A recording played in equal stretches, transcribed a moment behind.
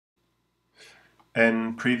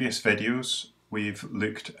In previous videos, we've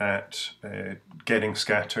looked at getting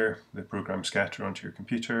scatter, the program scatter onto your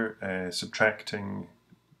computer, subtracting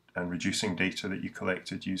and reducing data that you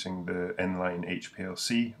collected using the inline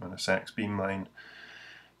HPLC on a SAXS beamline,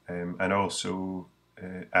 and also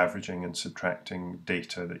averaging and subtracting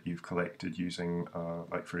data that you've collected using,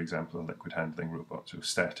 like for example, a liquid handling robot, so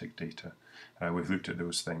static data. We've looked at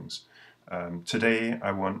those things. Today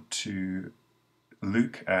I want to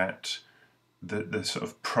look at the sort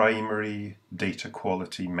of primary data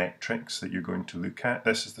quality metrics that you're going to look at.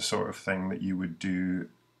 This is the sort of thing that you would do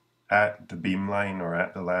at the beamline or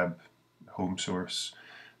at the lab home source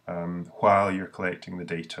while you're collecting the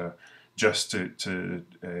data, just to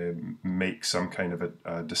make some kind of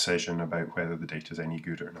a decision about whether the data is any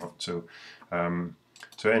good or not. So,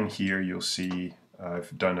 so in here you'll see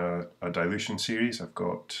I've done a dilution series. I've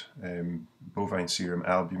got bovine serum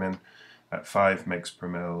albumin at 5 mg per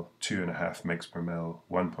ml, 2.5 mg per ml,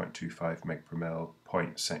 1.25 mg per ml,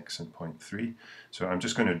 0.6 and 0.3. So I'm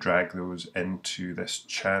just going to drag those into this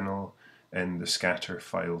channel in the scatter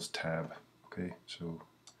files tab. Okay, so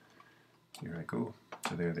here I go.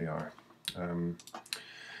 So there they are.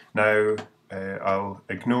 Now I'll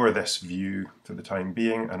ignore this view for the time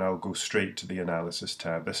being and I'll go straight to the analysis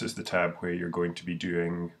tab. This is the tab where you're going to be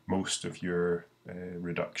doing most of your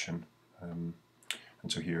reduction.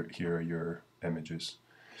 And so here are your images.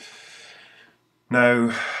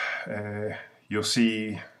 Now you'll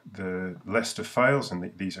see the list of files,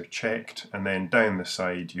 and these are checked, and then down the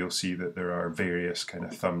side you'll see that there are various kind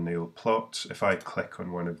of thumbnail plots. If I click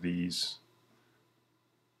on one of these,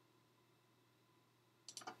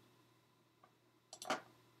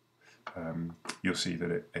 you'll see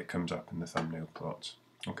that it comes up in the thumbnail plots.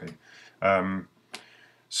 Okay.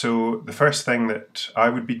 So the first thing that I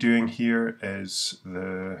would be doing here is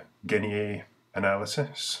the Guinea A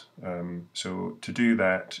analysis. So to do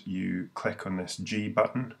that, you click on this G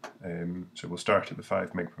button. So we'll start at the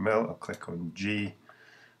 5 mg per ml. I'll click on G,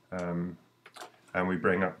 and we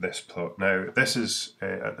bring up this plot. Now this is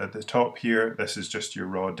at the top here. This is just your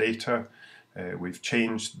raw data. We've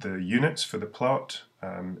changed the units for the plot.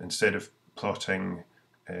 Instead of plotting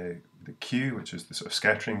the Q, which is the sort of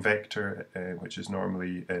scattering vector, which is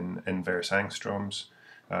normally in inverse angstroms,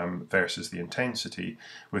 versus the intensity,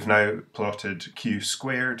 we've now plotted Q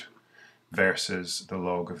squared versus the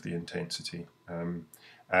log of the intensity.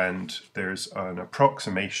 And there's an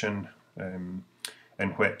approximation in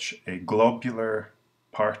which a globular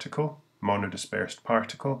particle, monodispersed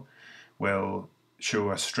particle, will show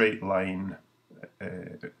a straight line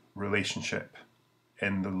relationship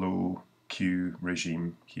in the low Q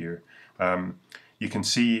regime here. You can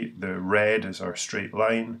see the red is our straight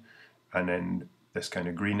line, and then this kind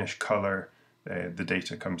of greenish colour, the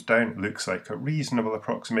data comes down. It looks like a reasonable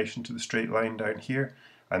approximation to the straight line down here,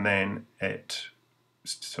 and then it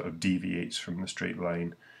sort of deviates from the straight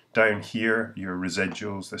line. Down here, your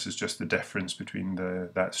residuals, this is just the difference between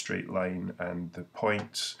that straight line and the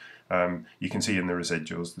points. You can see in the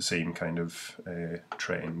residuals the same kind of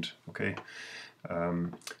trend. Okay.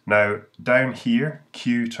 Now down here,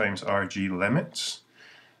 Q times RG limits,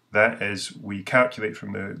 that is, we calculate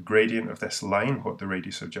from the gradient of this line what the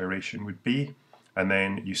radius of gyration would be, and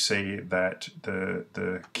then you say that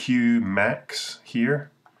the Q max here,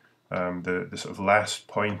 the sort of last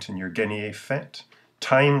point in your Guinea A fit,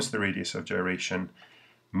 times the radius of gyration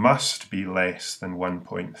must be less than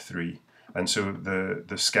 1.3. And so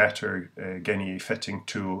the scatter Guinea A fitting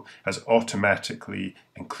tool has automatically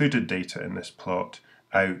included data in this plot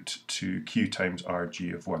out to Q times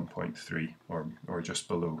RG of 1.3 or just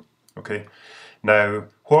below. Okay. Now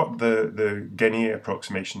what the Guinea A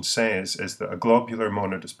approximation says is that a globular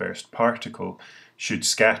monodispersed particle should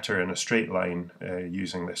scatter in a straight line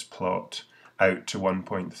using this plot out to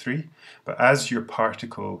 1.3, but as your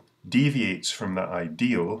particle deviates from that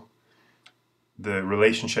ideal, the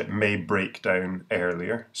relationship may break down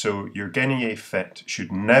earlier. So your Guinea A fit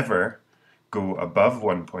should never go above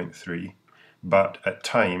 1.3, but at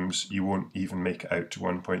times you won't even make it out to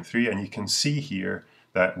 1.3, and you can see here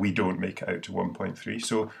that we don't make it out to 1.3.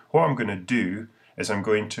 So what I'm going to do is I'm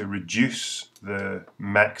going to reduce the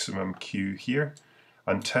maximum Q here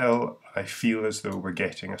until I feel as though we're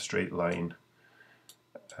getting a straight line.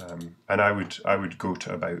 And I would go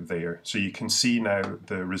to about there. So you can see now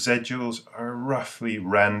the residuals are roughly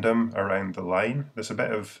random around the line. There's a bit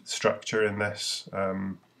of structure in this,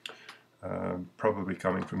 probably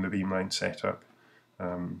coming from the beamline setup.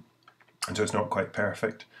 And so it's not quite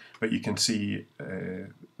perfect, but you can see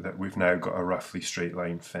that we've now got a roughly straight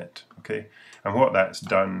line fit. Okay, and what that's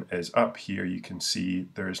done is up here you can see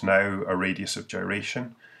there is now a radius of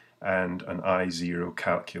gyration, and an I0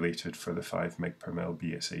 calculated for the 5 mg per ml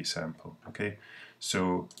BSA sample. Okay,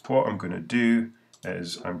 so what I'm going to do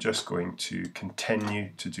is I'm just going to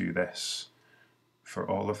continue to do this for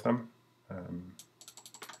all of them.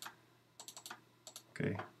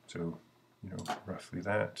 Okay, so roughly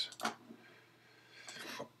that.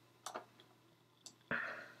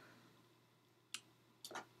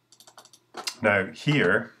 Now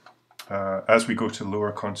here, as we go to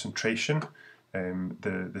lower concentration,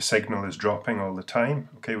 the signal is dropping all the time.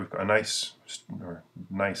 Okay, we've got a nice or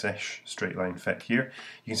nice-ish straight line fit here.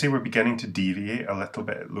 You can see we're beginning to deviate a little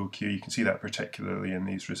bit at low Q. You can see that particularly in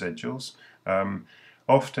these residuals.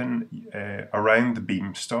 Often around the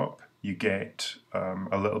beam stop, you get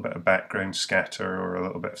a little bit of background scatter or a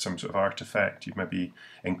little bit of some sort of artifact. You've maybe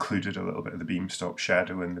included a little bit of the beam stop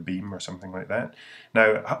shadow in the beam or something like that.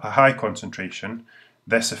 Now, a high concentration,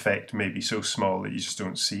 this effect may be so small that you just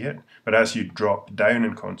don't see it, but as you drop down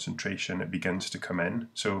in concentration, it begins to come in.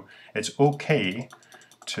 So it's okay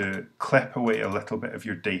to clip away a little bit of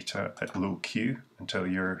your data at low Q until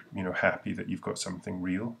you're happy that you've got something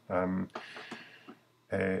real.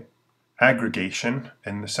 Aggregation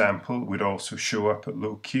in the sample would also show up at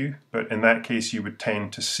low Q, but in that case you would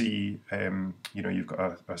tend to see you've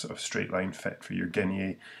got a sort of straight line fit for your Guinea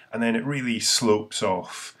A, and then it really slopes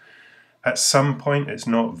off. At some point it's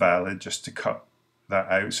not valid just to cut that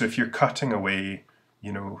out. So if you're cutting away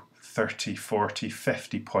 30, 40,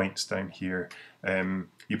 50 points down here,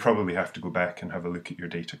 you probably have to go back and have a look at your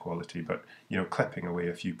data quality, but clipping away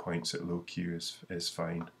a few points at low Q is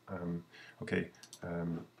fine. Okay,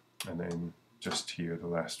 and then just here, the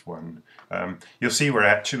last one. You'll see we're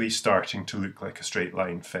actually starting to look like a straight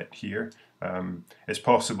line fit here. It's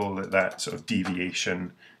possible that sort of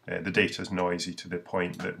deviation, the data is noisy to the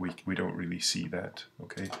point that we don't really see that.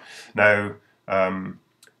 Okay, now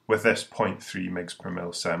with this 0.3 mg per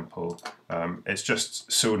ml sample, it's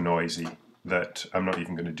just so noisy that I'm not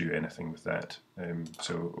even going to do anything with that.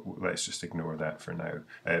 So let's just ignore that for now.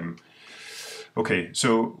 Okay,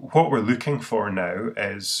 so what we're looking for now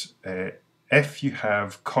is if you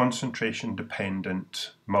have concentration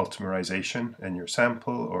dependent multimerization in your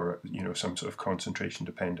sample, or some sort of concentration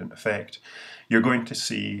dependent effect, you're going to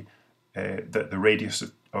see that the radius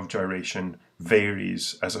of gyration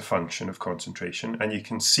varies as a function of concentration, and you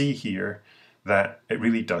can see here that it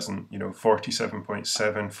really doesn't.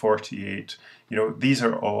 47.7, 48, these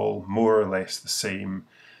are all more or less the same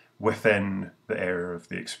within the error of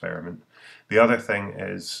the experiment. The other thing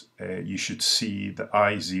is you should see the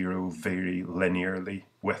I0 vary linearly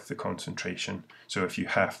with the concentration. So if you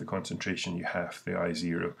half the concentration, you half the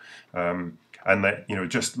I0. And that,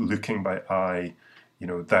 just looking by eye,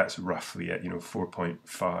 that's roughly at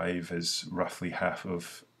 4.5 is roughly half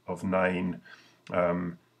of 9,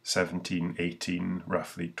 17, 18,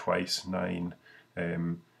 roughly twice 9,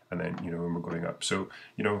 and then when we're going up. So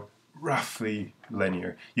roughly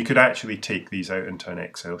linear. You could actually take these out into an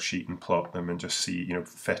Excel sheet and plot them and just see,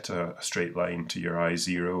 fit a straight line to your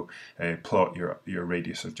I0, plot your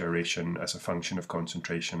radius of gyration as a function of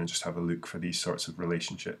concentration, and just have a look for these sorts of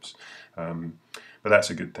relationships. But that's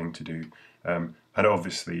a good thing to do. And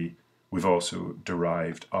obviously we've also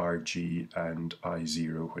derived RG and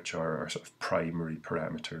I0, which are our sort of primary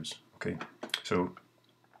parameters. Okay, so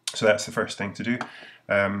that's the first thing to do.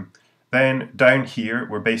 Then down here,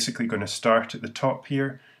 we're basically going to start at the top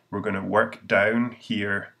here. We're going to work down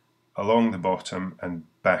here along the bottom and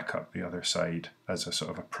back up the other side as a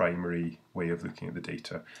sort of a primary way of looking at the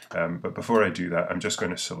data. But before I do that, I'm just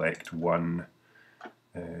going to select one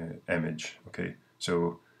image. Okay,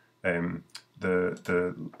 so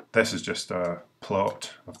this is just a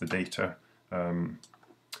plot of the data. You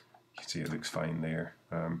can see it looks fine there.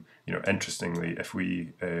 Interestingly, if we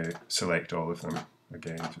select all of them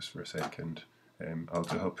again, just for a second, I'll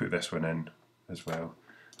put this one in as well.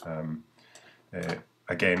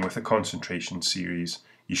 Again, with a concentration series,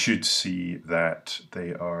 you should see that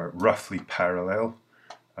they are roughly parallel.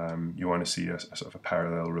 You want to see a sort of a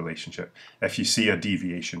parallel relationship. If you see a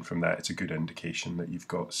deviation from that, it's a good indication that you've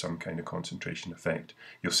got some kind of concentration effect.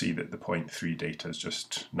 You'll see that the 0.3 data is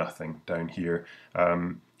just nothing down here.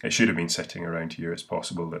 It should have been sitting around here. It's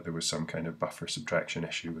possible that there was some kind of buffer subtraction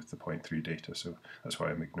issue with the 0.3 data, so that's why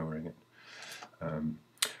I'm ignoring it.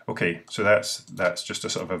 Okay, so that's just a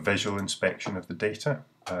sort of a visual inspection of the data.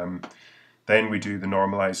 Then we do the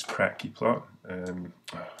normalized cracky plot.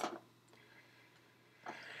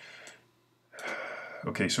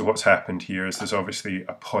 Okay, so what's happened here is there's obviously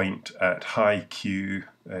a point at high Q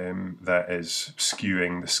that is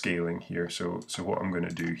skewing the scaling here. So what I'm going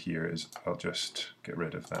to do here is I'll just get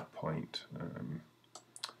rid of that point.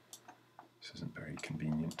 This isn't very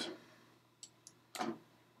convenient.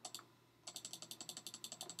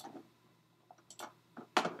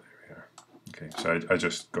 so I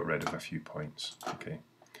just got rid of a few points. Okay.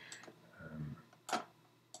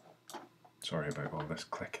 Sorry about all this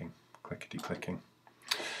clicking, clickety-clicking.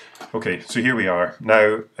 Okay, so here we are.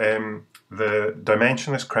 Now, the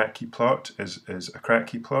dimensionless cracky plot is a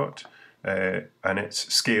cracky plot, and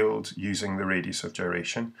it's scaled using the radius of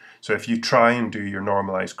gyration. So if you try and do your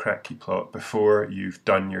normalized cracky plot before you've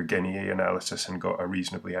done your Guinea A analysis and got a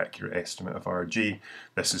reasonably accurate estimate of RG,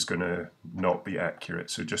 this is going to not be accurate.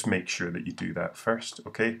 So just make sure that you do that first,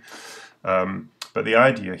 okay? But the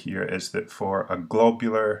idea here is that for a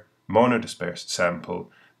globular monodispersed sample,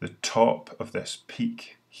 the top of this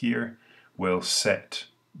peak here will sit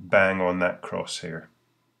bang on that crosshair,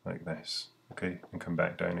 like this, okay, and come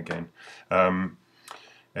back down again.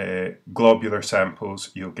 Globular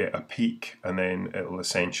samples, you'll get a peak and then it'll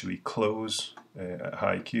essentially close at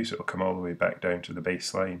high Q, so it'll come all the way back down to the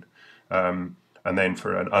baseline. And then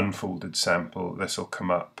for an unfolded sample, this will come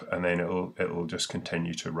up and then it'll just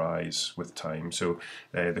continue to rise with time. So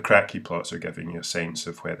the cracky plots are giving you a sense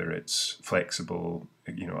of whether it's flexible,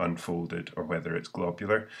 unfolded, or whether it's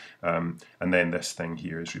globular. And then this thing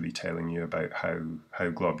here is really telling you about how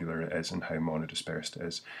globular it is and how monodispersed it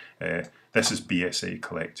is. This is BSA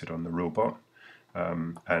collected on the robot.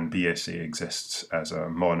 And BSA exists as a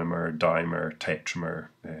monomer, dimer, tetramer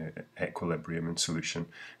equilibrium in solution.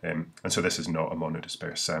 And so this is not a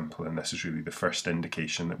monodispersed sample, and this is really the first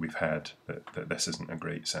indication that we've had that this isn't a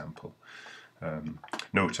great sample.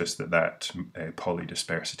 Notice that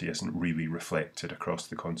polydispersity isn't really reflected across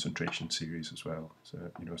the concentration series as well.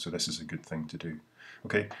 So, so this is a good thing to do.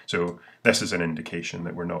 Okay, so this is an indication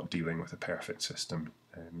that we're not dealing with a perfect system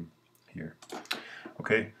here.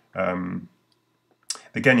 Okay.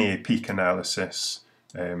 The Guinea A peak analysis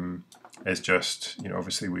is just,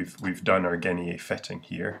 obviously we've done our Guinea A fitting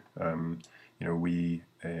here. We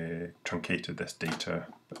truncated this data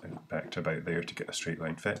back to about there to get a straight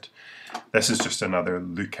line fit. This is just another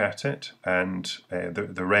look at it, and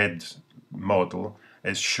the red model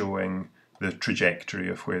is showing the trajectory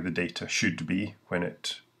of where the data should be when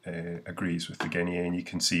it agrees with the Guinea A, and you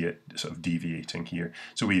can see it sort of deviating here.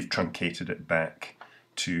 So we've truncated it back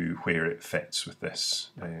to where it fits with this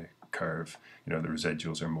curve. The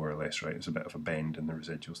residuals are more or less right. There's a bit of a bend in the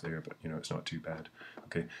residuals there, but it's not too bad.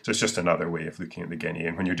 Okay, so it's just another way of looking at the Guinea A.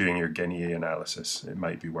 And when you're doing your Guinea A analysis, it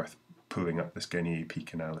might be worth pulling up this Guinea A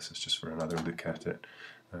peak analysis just for another look at it.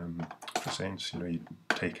 For sense, you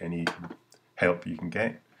take any help you can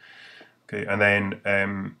get. Okay, and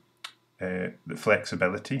then the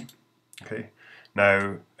flexibility. Okay,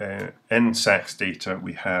 now in SAXS data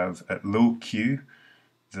we have at low Q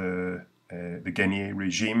the Guinea A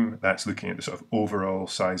regime. That's looking at the sort of overall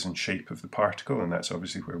size and shape of the particle, and that's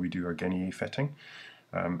obviously where we do our Guinea A fitting.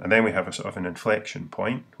 And then we have a sort of an inflection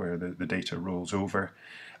point where the data rolls over,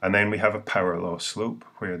 and then we have a power law slope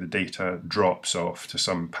where the data drops off to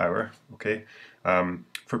some power. Okay,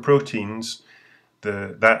 for proteins,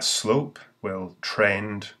 that slope will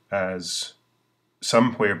trend as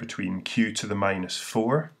somewhere between Q to the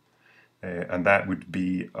 -4, and that would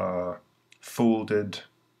be a folded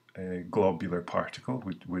globular particle,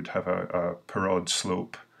 would have a Perrod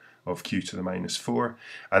slope of Q to the -4,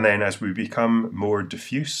 and then as we become more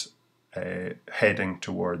diffuse, heading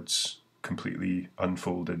towards completely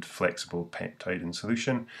unfolded flexible peptide in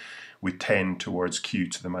solution, we tend towards Q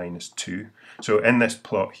to the -2. So in this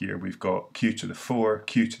plot here we've got Q to the 4,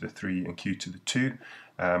 Q to the 3 and Q to the 2,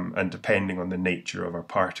 and depending on the nature of our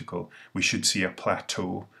particle we should see a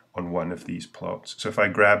plateau on one of these plots. So if I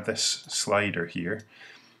grab this slider here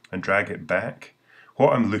and drag it back,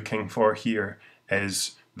 what I'm looking for here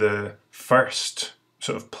is the first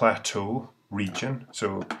sort of plateau region.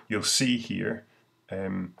 So you'll see here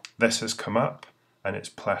this has come up and it's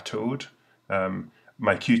plateaued.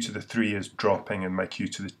 My Q to the 3 is dropping and my Q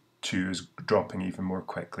to the 2 is dropping even more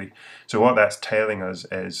quickly. So what that's telling us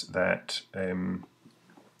is that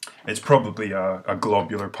it's probably a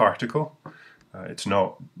globular particle. It's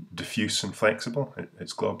not diffuse and flexible,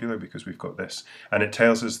 it's globular because we've got this. And it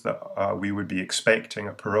tells us that we would be expecting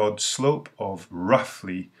a Perrod slope of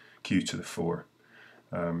roughly Q to the 4.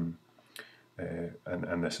 And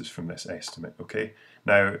this is from this estimate, okay?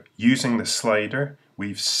 Now, using the slider,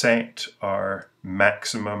 we've set our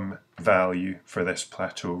maximum value for this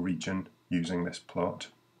plateau region using this plot.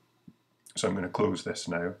 So I'm going to close this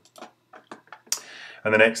now.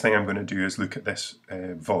 And the next thing I'm going to do is look at this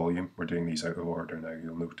volume. We're doing these out of order now,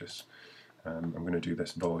 you'll notice. I'm going to do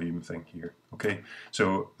this volume thing here. Okay,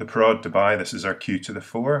 so the Perrod Debye, this is our Q to the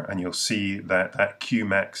 4, and you'll see that that Q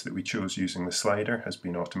max that we chose using the slider has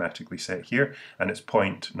been automatically set here, and it's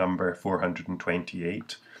point number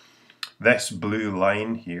 428. This blue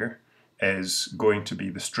line here is going to be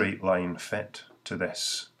the straight line fit to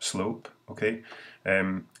this slope, okay?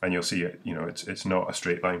 And you'll see it, you know, it's not a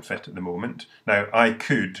straight line fit at the moment. Now I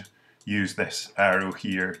could use this arrow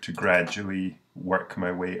here to gradually work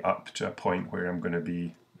my way up to a point where I'm going to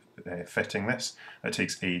be fitting this. It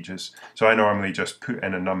takes ages. So I normally just put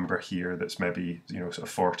in a number here that's maybe, you know, sort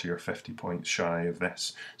of 40 or 50 points shy of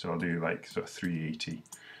this. So I'll do like sort of 380.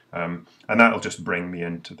 And that'll just bring me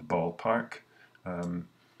into the ballpark. And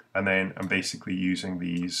then I'm basically using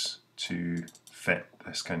these to fit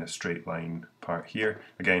this kind of straight line part here.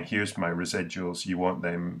 Again, here's my residuals. You want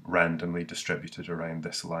them randomly distributed around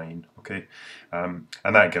this line, okay? And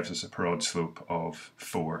that gives us a parod slope of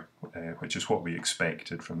 4, which is what we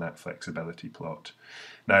expected from that flexibility plot.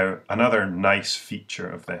 Now, another nice feature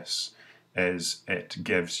of this is it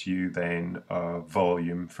gives you then a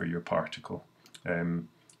volume for your particle.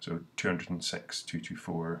 So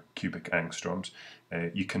 206,224 cubic angstroms.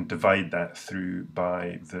 You can divide that through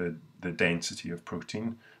by the density of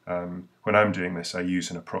protein. When I'm doing this, I use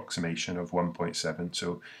an approximation of 1.7,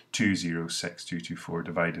 so 206,224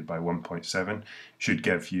 divided by 1.7 should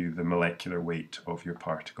give you the molecular weight of your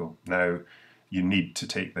particle. Now, you need to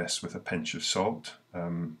take this with a pinch of salt.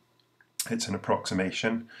 It's an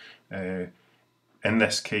approximation. In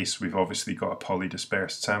this case, we've obviously got a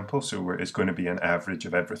polydispersed sample, so it's going to be an average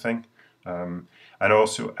of everything. And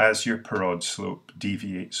also, as your parod slope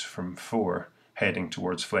deviates from 4, heading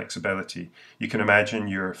towards flexibility, you can imagine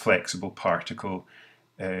your flexible particle,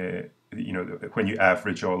 you know, when you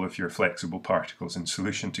average all of your flexible particles in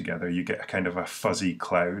solution together, you get a kind of a fuzzy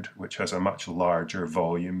cloud, which has a much larger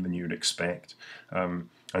volume than you'd expect.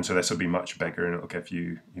 And so this will be much bigger, and it'll give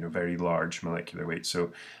you, you know, very large molecular weight.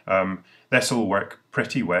 So this will work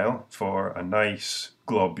pretty well for a nice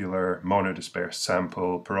globular monodispersed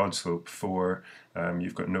sample, parod slope 4.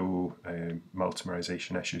 You've got no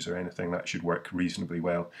multimerization issues or anything. That should work reasonably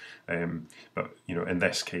well. But you know, in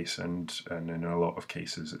this case and in a lot of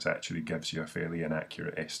cases, it actually gives you a fairly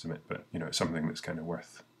inaccurate estimate. But you know, it's something that's kind of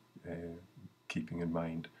worth keeping in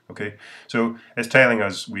mind. Okay, so it's telling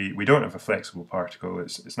us we don't have a flexible particle.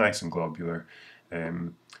 It's nice and globular,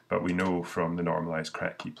 but we know from the normalized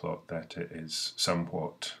cracky plot that it is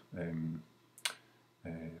somewhat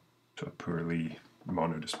sort of poorly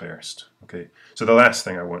monodispersed. Okay, so the last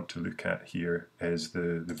thing I want to look at here is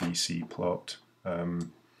the VC plot.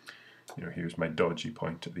 You know, here's my dodgy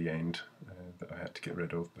point at the end that I had to get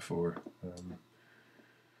rid of before.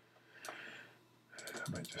 I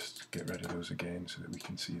might just get rid of those again so that we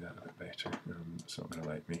can see that a bit better. It's not going to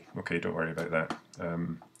like me. Okay, don't worry about that.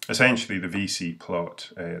 Essentially, the VC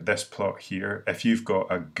plot, this plot here, if you've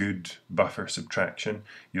got a good buffer subtraction,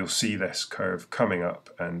 you'll see this curve coming up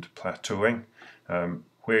and plateauing.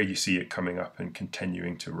 Where you see it coming up and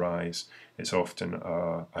continuing to rise, it's often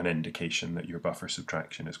an indication that your buffer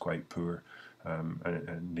subtraction is quite poor. And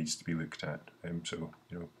it needs to be looked at. So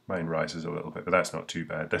you know, mine rises a little bit, but that's not too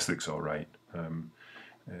bad. This looks all right.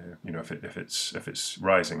 You know, if it's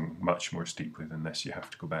rising much more steeply than this, you have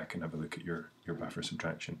to go back and have a look at your buffer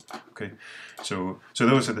subtraction. Okay, so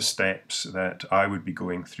those are the steps that I would be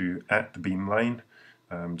going through at the beamline.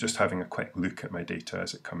 Just having a quick look at my data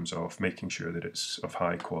as it comes off, making sure that it's of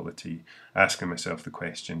high quality, asking myself the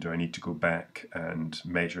question, do I need to go back and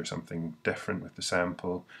measure something different with the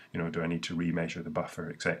sample? You know, do I need to remeasure the buffer,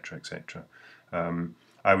 etc., etc.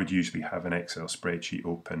 I would usually have an Excel spreadsheet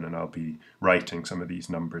open and I'll be writing some of these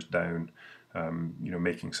numbers down, you know,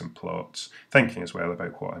 making some plots, thinking as well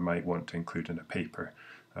about what I might want to include in a paper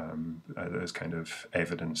as kind of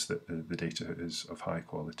evidence that the data is of high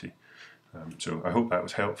quality. So I hope that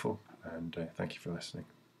was helpful, and thank you for listening.